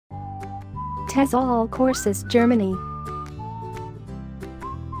TESOL courses Germany.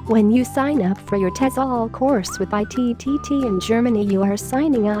 When you sign up for your TESOL course with ITTT in Germany, you are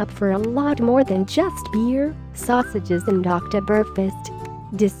signing up for a lot more than just beer, sausages and Oktoberfest.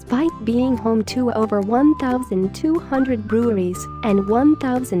 Despite being home to over 1,200 breweries and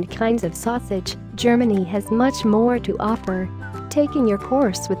 1,000 kinds of sausage, Germany has much more to offer. Taking your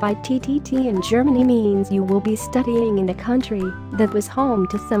course with ITTT in Germany means you will be studying in a country that was home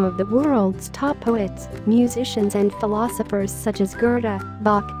to some of the world's top poets, musicians and philosophers such as Goethe,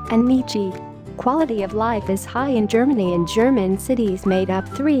 Bach and Nietzsche. Quality of life is high in Germany, and German cities made up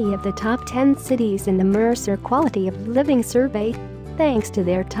 3 of the top 10 cities in the Mercer Quality of Living Survey. Thanks to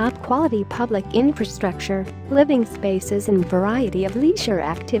their top-quality public infrastructure, living spaces and variety of leisure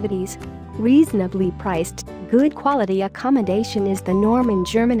activities. Reasonably priced, good-quality accommodation is the norm in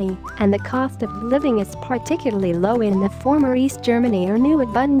Germany, and the cost of living is particularly low in the former East Germany or neue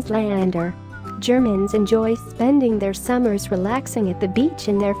Bundesländer. Germans enjoy spending their summers relaxing at the beach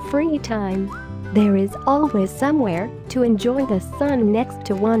in their free time. There is always somewhere to enjoy the sun next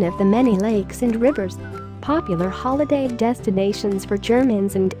to one of the many lakes and rivers. Popular holiday destinations for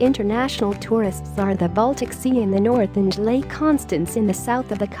Germans and international tourists are the Baltic Sea in the north and Lake Constance in the south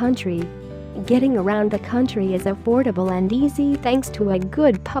of the country. Getting around the country is affordable and easy thanks to a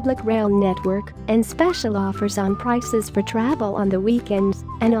good public rail network and special offers on prices for travel on the weekends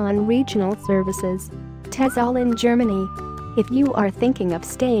and on regional services. TESOL in Germany. If you are thinking of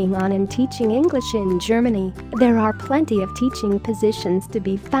staying on and teaching English in Germany, there are plenty of teaching positions to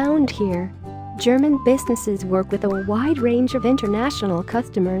be found here. German businesses work with a wide range of international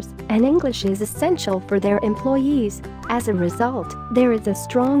customers, and English is essential for their employees. As a result, there is a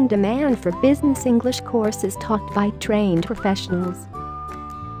strong demand for business English courses taught by trained professionals.